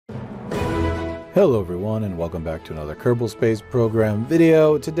Hello everyone and welcome back to another Kerbal Space Program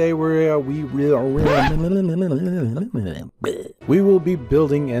video. Today we will be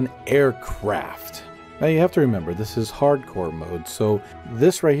building an aircraft. Now you have to remember this is hardcore mode, so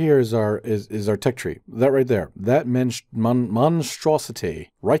this right here is our tech tree. That right there, that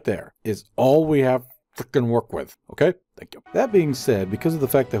monstrosity right there is all we have freaking work with. Okay, thank you. That being said, because of the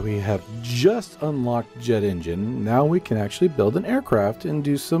fact that we have just unlocked jet engine, now we can actually build an aircraft and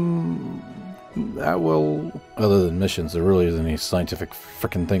do some. Other than missions, there really isn't any scientific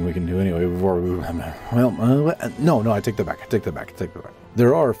frickin' thing we can do anyway. No, I take that back.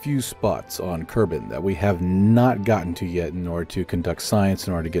 There are a few spots on Kerbal that we have not gotten to yet in order to conduct science,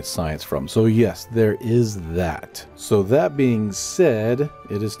 in order to get science from. So yes, there is that. So that being said,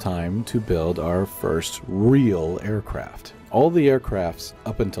 it is time to build our first real aircraft. All the aircrafts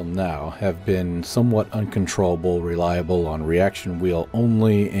up until now have been somewhat uncontrollable, reliable on reaction wheel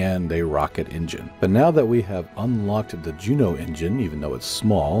only and a rocket engine. But now that we have unlocked the Juno engine, even though it's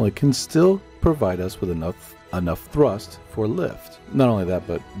small, it can still provide us with enough thrust for lift. Not only that,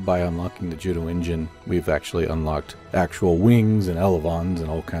 but by unlocking the Juno engine, we've actually unlocked actual wings and elevons and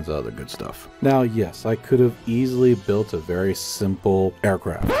all kinds of other good stuff. Now, yes, I could have easily built a very simple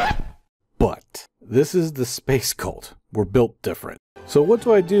aircraft, but this is the Space Cult. We're built different. So what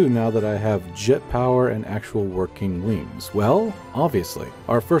do I do now that I have jet power and actual working wings? Well, obviously,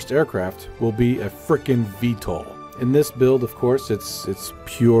 our first aircraft will be a frickin' VTOL. In this build, of course, it's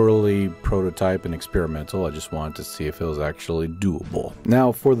purely prototype and experimental. I just wanted to see if it was actually doable.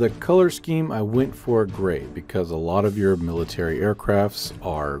 Now, for the color scheme, I went for gray because a lot of your military aircrafts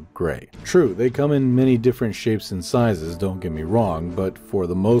are gray. True, they come in many different shapes and sizes, don't get me wrong, but for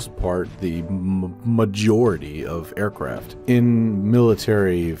the most part, the majority of aircraft in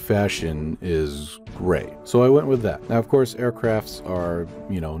military fashion is gray. So I went with that. Now, of course, aircrafts are,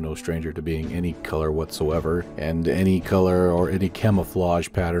 no stranger to being any color whatsoever, and any color or any camouflage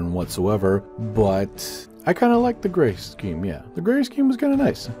pattern whatsoever, but I kind of like the gray scheme. Yeah, the gray scheme was kind of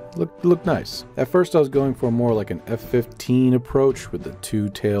nice. Looked nice. At first I was going for more like an F-15 approach with the two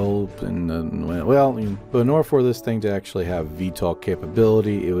tail and but in order for this thing to actually have VTOL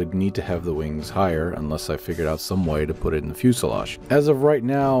capability, it would need to have the wings higher unless I figured out some way to put it in the fuselage. As of right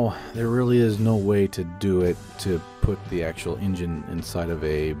now, there really is no way to do it to put the actual engine inside of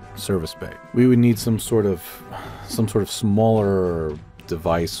a service bay. We would need some sort of smaller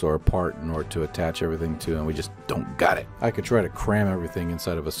device or a part in order to attach everything to, and we just don't got it. I could try to cram everything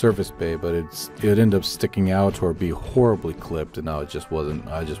inside of a service bay, but it would end up sticking out or be horribly clipped, and no, it wasn't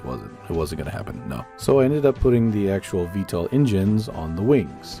gonna happen, no. So I ended up putting the actual VTOL engines on the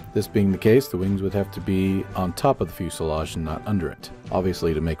wings. This being the case, the wings would have to be on top of the fuselage and not under it,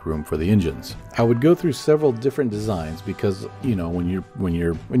 obviously to make room for the engines. I would go through several different designs because, when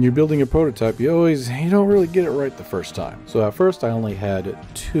you're building a prototype, you don't really get it right the first time. So at first I only had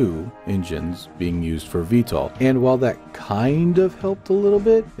 2 engines being used for VTOL, and while that kind of helped a little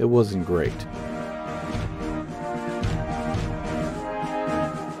bit, it wasn't great.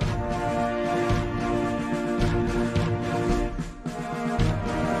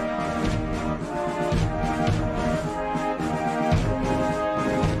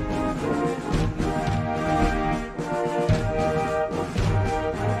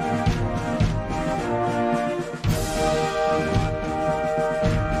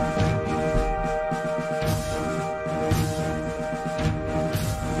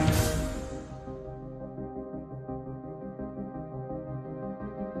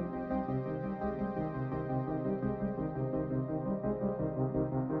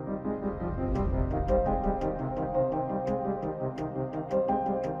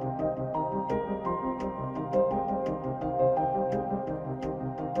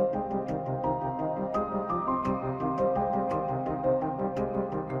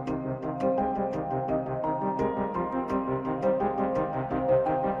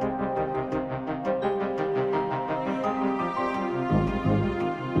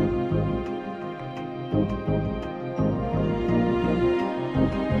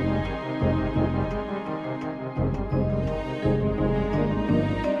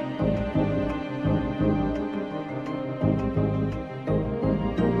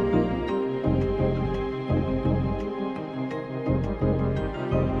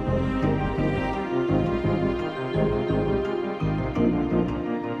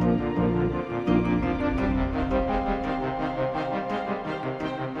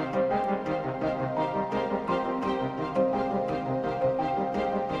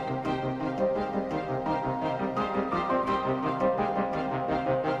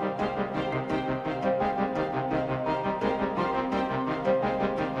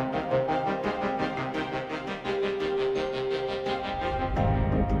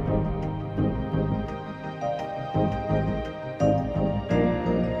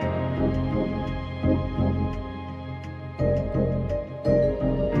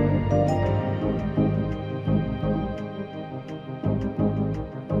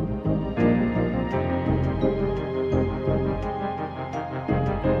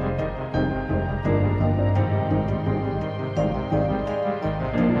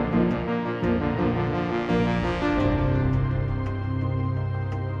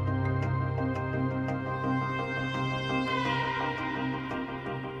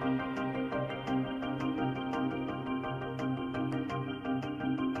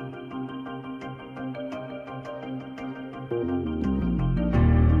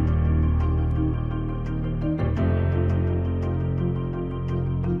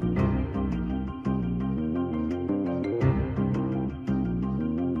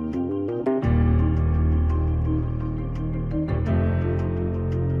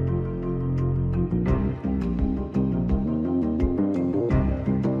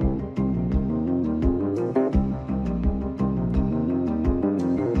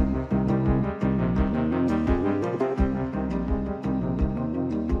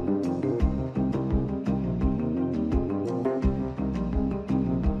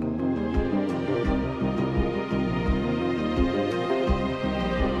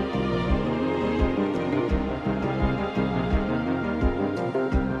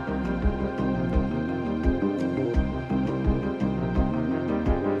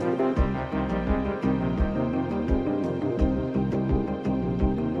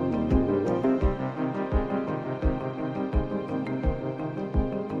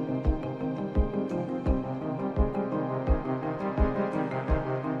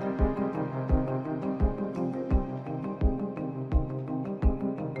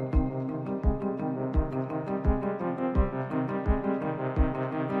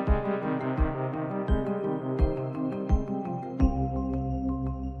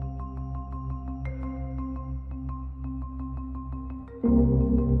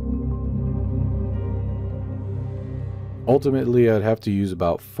 Ultimately, I'd have to use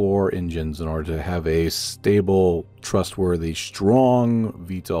about 4 engines in order to have a stable, trustworthy, strong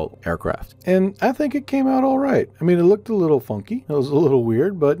VTOL aircraft. And I think it came out all right. I mean, it looked a little funky. It was a little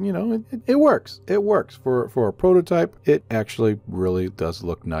weird, but you know, it works. It works. For a prototype, it actually really does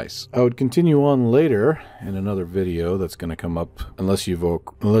look nice. I would continue on later in another video that's going to come up, unless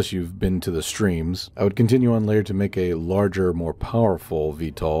you've been to the streams. I would continue on later to make a larger, more powerful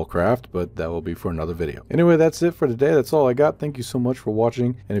VTOL craft, but that will be for another video. Anyway, that's it for today. That's all I got. Thank you so much for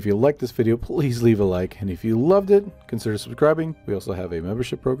watching. And if you liked this video, please leave a like. And if you loved it, consider subscribing. We also have a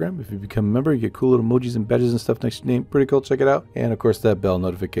membership program. If you become a member, you get cool little emojis and badges and stuff next to your name. Pretty cool. Check it out. And of course, that bell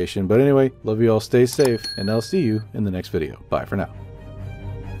notification. But anyway, love you all. Stay safe. And I'll see you in the next video. Bye for now.